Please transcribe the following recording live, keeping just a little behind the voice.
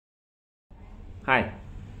Hi,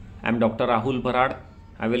 I'm Dr. Rahul Bharad.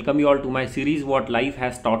 I welcome you all to my series What Life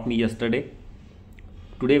Has Taught Me Yesterday.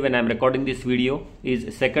 Today when I'm recording this video is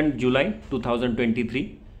 2nd July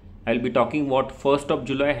 2023. I'll be talking what 1st of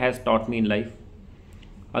July has taught me in life.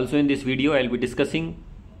 Also in this video I'll be discussing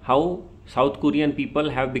how South Korean people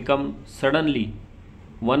have become suddenly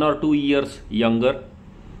 1 or 2 years younger.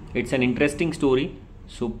 It's an interesting story.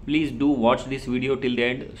 So please do watch this video till the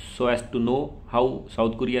end so as to know how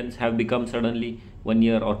South Koreans have become suddenly 1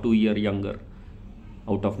 year or 2 year younger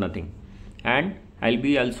out of nothing. And I'll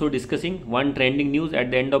be also discussing one trending news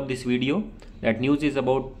at the end of this video. That news is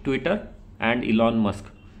about Twitter and Elon Musk.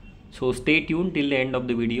 So stay tuned till the end of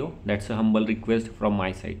the video. That's a humble request from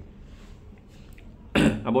my side.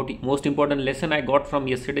 About the most important lesson I got from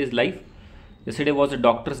yesterday's life. Yesterday was a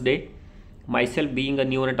doctor's day. Myself being a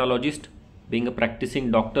neonatologist, being a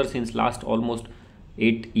practicing doctor since last almost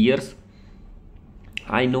 8 years,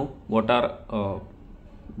 I know what are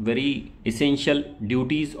very essential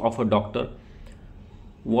duties of a doctor,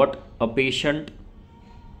 what a patient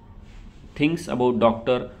thinks about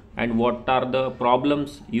doctor, and what are the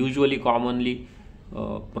problems usually commonly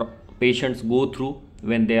patients go through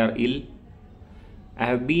when they are ill.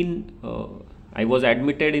 I was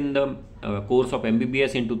admitted in the course of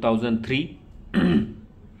MBBS in 2003.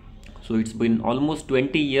 So it's been almost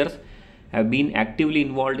 20 years. I have been actively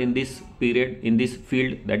involved in this period, in this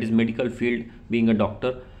field, that is medical field, being a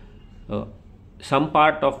doctor. Some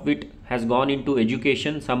part of it has gone into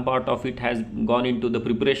education, some part of it has gone into the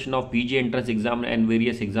preparation of PG entrance exam and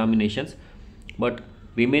various examinations, but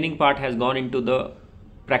remaining part has gone into the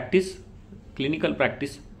practice, clinical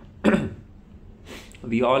practice.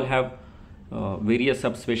 We all have various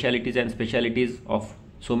subspecialties and specialties of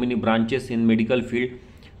so many branches in medical field.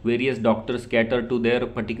 Various doctors cater to their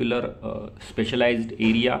particular specialized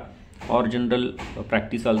area or general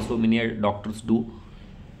practice also many doctors do.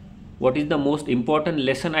 What is the most important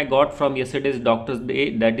lesson I got from yesterday's Doctor's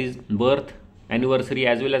Day? That is birth anniversary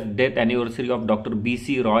as well as death anniversary of Dr.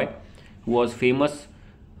 B.C. Roy, who was famous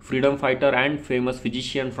freedom fighter and famous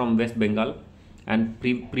physician from West Bengal and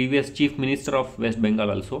previous chief minister of West Bengal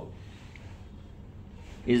also.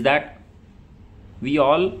 Is that we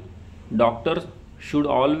all doctors should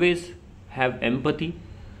always have empathy.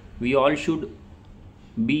 We all should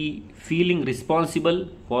be feeling responsible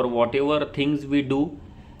for whatever things we do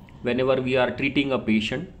whenever we are treating a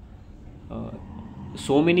patient.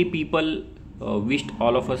 So many people wished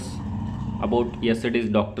all of us about yesterday's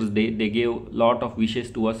Doctor's Day. They gave a lot of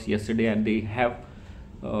wishes to us yesterday and they have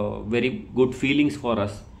very good feelings for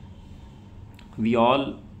us. We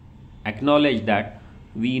all acknowledge that.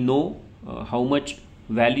 We know how much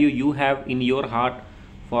value you have in your heart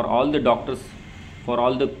for all the doctors, for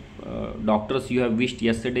all the doctors you have wished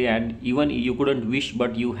yesterday, and even you couldn't wish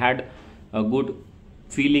but you had a good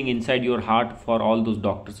feeling inside your heart for all those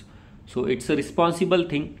doctors. So it's a responsible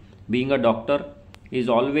thing. Being a doctor is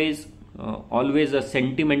always a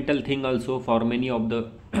sentimental thing also for many of the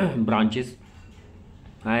branches.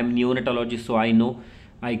 I am neonatologist, so I know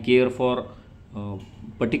I care for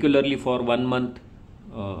particularly for 1 month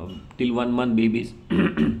till 1 month babies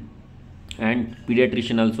and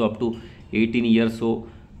pediatrician also up to 18 years. So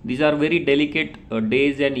these are very delicate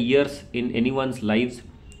days and years in anyone's lives.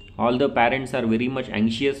 All the parents are very much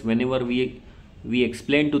anxious whenever we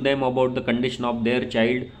explain to them about the condition of their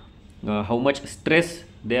child, how much stress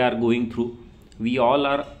they are going through. We all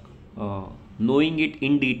are knowing it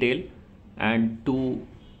in detail, and to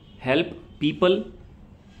help people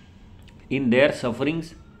in their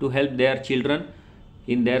sufferings, to help their children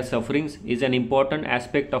in their sufferings is an important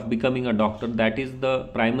aspect of becoming a doctor. That is the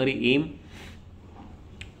primary aim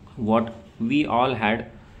what we all had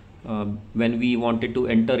when we wanted to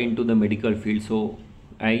enter into the medical field. So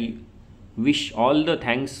I wish all the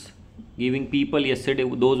thanks giving people yesterday,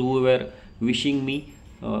 those who were wishing me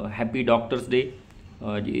happy Doctor's Day.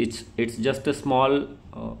 It's just a small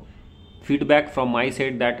feedback from my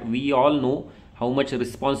side that we all know how much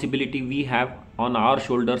responsibility we have on our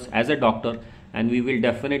shoulders as a doctor, and we will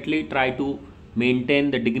definitely try to maintain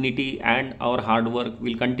the dignity, and our hard work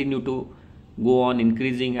will continue to go on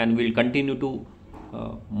increasing, and will continue to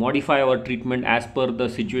modify our treatment as per the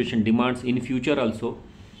situation demands in future also,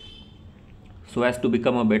 so as to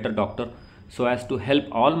become a better doctor, so as to help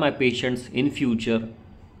all my patients in future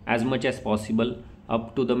as much as possible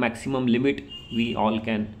up to the maximum limit we all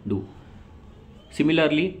can do.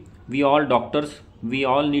 Similarly, we all doctors, we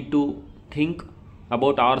all need to think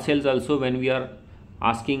about ourselves also when we are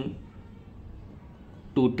asking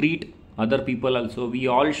to treat other people also. We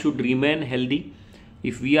all should remain healthy.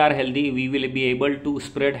 If we are healthy, we will be able to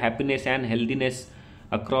spread happiness and healthiness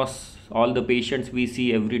across all the patients we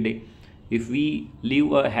see every day. If we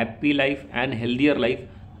live a happy life and healthier life,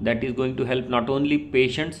 that is going to help not only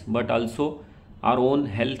patients but also our own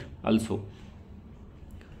health also.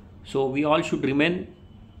 So we all should remain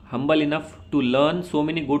humble enough to learn so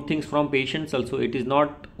many good things from patients also. It is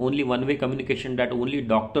not only one-way communication that only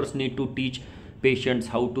doctors need to teach patients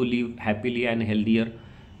how to live happily and healthier.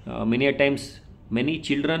 Many a times, many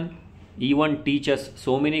children even teach us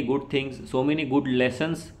so many good things, so many good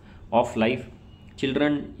lessons of life.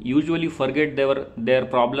 Children usually forget their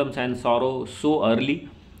problems and sorrow so early.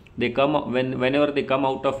 They come whenever they come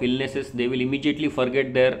out of illnesses, they will immediately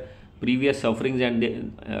forget their previous sufferings,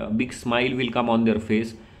 and a big smile will come on their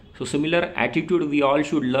face. So similar attitude we all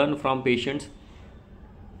should learn from patients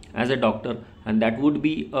as a doctor, and that would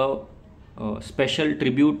be a special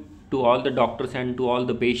tribute to all the doctors and to all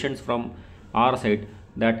the patients from our side,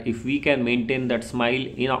 that if we can maintain that smile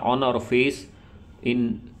on our face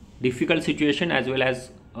in difficult situation as well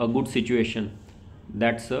as a good situation,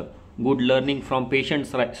 that's a good learning from patients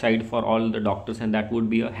side for all the doctors, and that would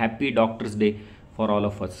be a happy Doctors Day for all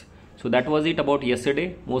of us. So that was it about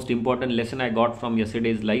yesterday. Most important lesson I got from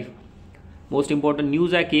yesterday's life. Most important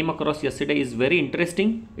news I came across yesterday is very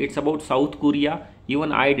interesting. It's about South Korea.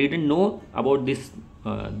 Even I didn't know about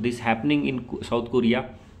this happening in South Korea.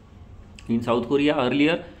 In South Korea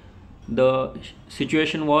earlier, the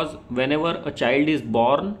situation was whenever a child is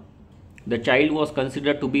born, the child was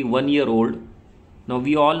considered to be 1 year old. Now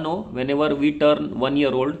we all know whenever we turn 1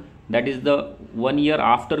 year old, that is the 1 year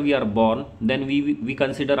after we are born, then we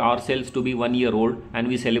consider ourselves to be 1 year old and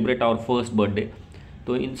we celebrate our first birthday.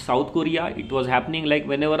 So in South Korea, it was happening like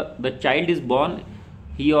whenever the child is born,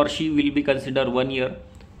 he or she will be considered 1 year,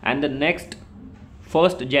 and the next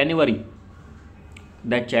 1st January,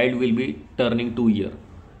 that child will be turning 2 years.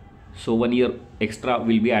 So 1 year extra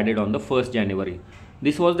will be added on the 1st January.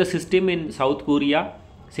 This was the system in South Korea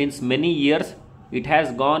since many years. It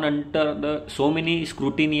has gone under so many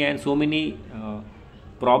scrutiny and so many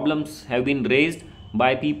problems have been raised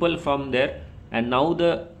by people from there, and now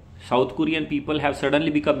the South Korean people have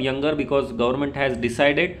suddenly become younger because government has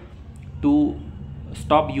decided to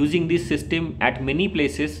stop using this system at many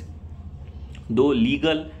places, though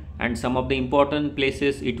legal, and some of the important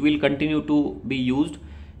places it will continue to be used,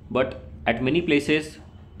 but at many places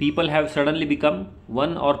people have suddenly become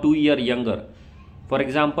 1 or 2 years younger. For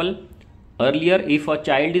example, earlier if a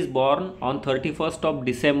child is born on 31st of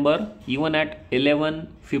December, even at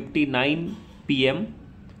 11:59 p.m.,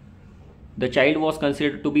 the child was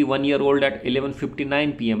considered to be 1 year old at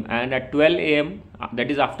 11:59 p.m. and at 12 a.m., that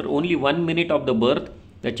is after only 1 minute of the birth,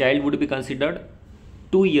 the child would be considered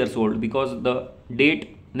 2 years old because the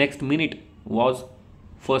date next minute was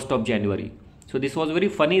 1st of January. So this was a very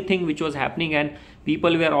funny thing which was happening, and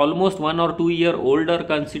people were almost 1 or 2 years older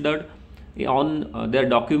considered on their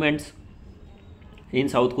documents in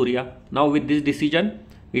South Korea. Now with this decision,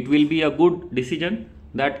 it will be a good decision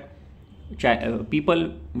that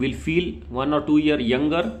people will feel 1 or 2 years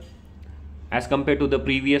younger as compared to the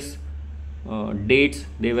previous dates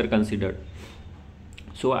they were considered.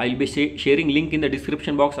 So I'll be sharing link in the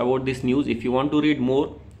description box about this news. If you want to read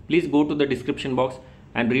more, please go to the description box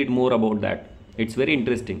and read more about that. It's very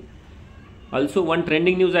interesting. Also, one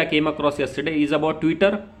trending news I came across yesterday is about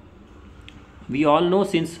Twitter. We all know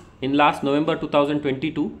since in last November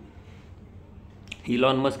 2022,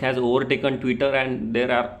 Elon Musk has overtaken Twitter, and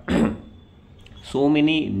there are so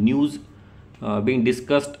many news being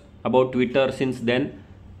discussed about Twitter since then.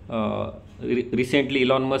 Recently,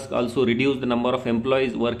 Elon Musk also reduced the number of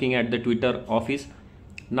employees working at the Twitter office.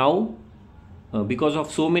 Now, because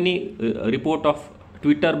of so many report of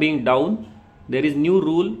Twitter being down, there is new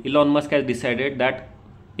rule. Elon Musk has decided that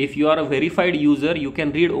if you are a verified user, you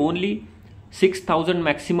can read only 6,000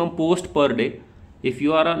 maximum post per day. If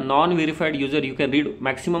you are a non-verified user, you can read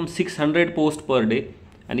maximum 600 posts per day.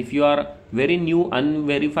 And if you are very new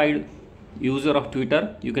unverified user of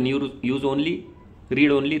Twitter, you can read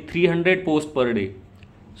only 300 posts per day.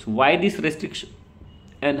 So why this restriction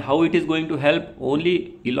and how it is going to help,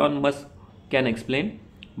 only Elon Musk can explain.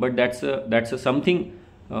 But that's something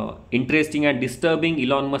interesting and disturbing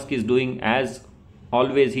Elon Musk is doing, as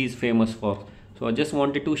always he is famous for. So I just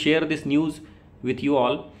wanted to share this news with you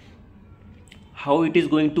all. How it is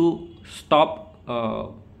going to stop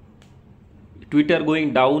Twitter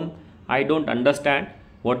going down, I don't understand.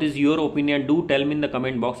 What is your opinion? Do tell me in the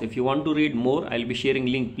comment box. If you want to read more, I'll be sharing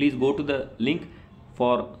link. Please go to the link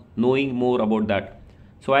for knowing more about that.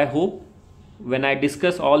 So I hope when I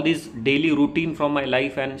discuss all this daily routine from my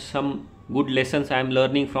life and some good lessons I am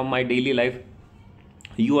learning from my daily life,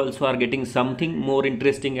 you also are getting something more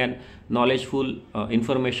interesting and knowledgeful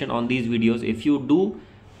information on these videos. If you do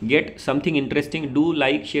get something interesting, do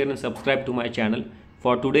like, share and subscribe to my channel.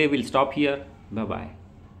 For today we'll stop here. Bye bye.